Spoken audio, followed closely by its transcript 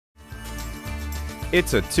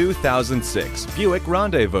It's a 2006 Buick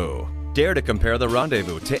Rendezvous. Dare to compare the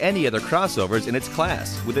Rendezvous to any other crossovers in its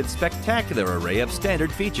class with its spectacular array of standard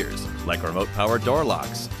features like remote power door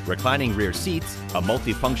locks, reclining rear seats, a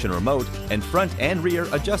multifunction remote, and front and rear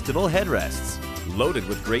adjustable headrests. Loaded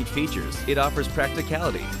with great features, it offers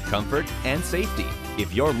practicality, comfort, and safety.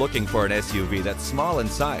 If you're looking for an SUV that's small in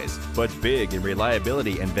size but big in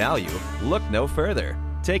reliability and value, look no further.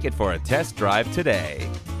 Take it for a test drive today.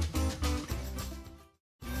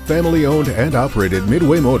 Family owned and operated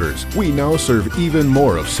Midway Motors, we now serve even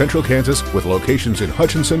more of Central Kansas with locations in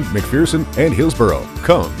Hutchinson, McPherson, and Hillsboro.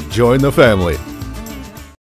 Come join the family.